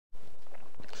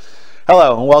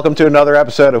Hello and welcome to another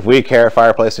episode of We Care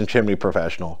Fireplace and Chimney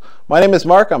Professional. My name is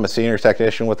Mark. I'm a senior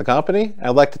technician with the company.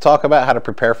 I'd like to talk about how to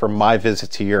prepare for my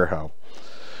visit to your home.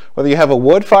 Whether you have a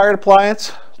wood-fired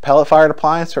appliance, pellet-fired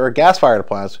appliance, or a gas-fired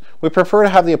appliance, we prefer to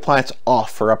have the appliance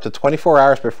off for up to 24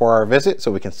 hours before our visit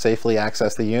so we can safely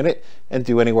access the unit and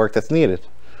do any work that's needed.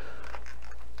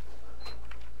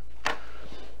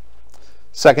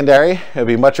 Secondary, it would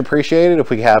be much appreciated if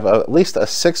we have at least a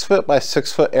 6 foot by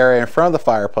 6 foot area in front of the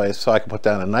fireplace so I can put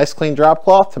down a nice clean drop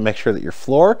cloth to make sure that your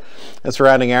floor and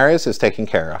surrounding areas is taken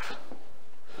care of.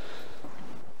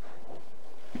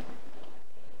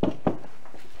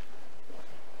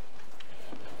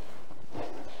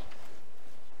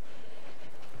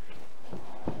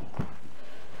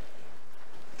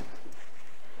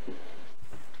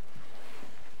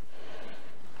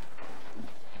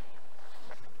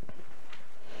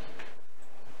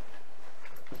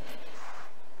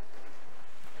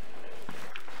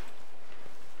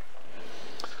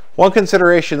 One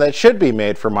consideration that should be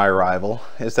made for my arrival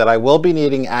is that I will be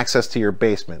needing access to your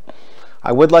basement.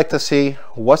 I would like to see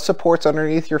what supports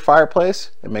underneath your fireplace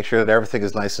and make sure that everything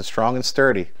is nice and strong and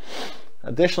sturdy.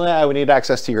 Additionally, I would need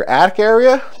access to your attic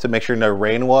area to make sure no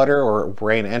rainwater or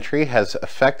rain entry has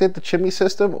affected the chimney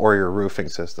system or your roofing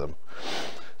system.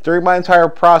 During my entire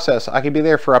process, I can be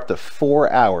there for up to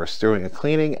 4 hours doing a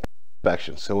cleaning and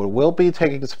inspection, so it will be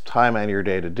taking some time out of your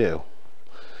day to do.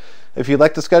 If you'd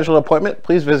like to schedule an appointment,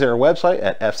 please visit our website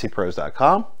at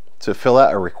fcpros.com to fill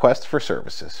out a request for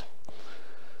services.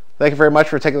 Thank you very much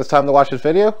for taking this time to watch this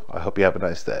video. I hope you have a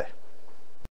nice day.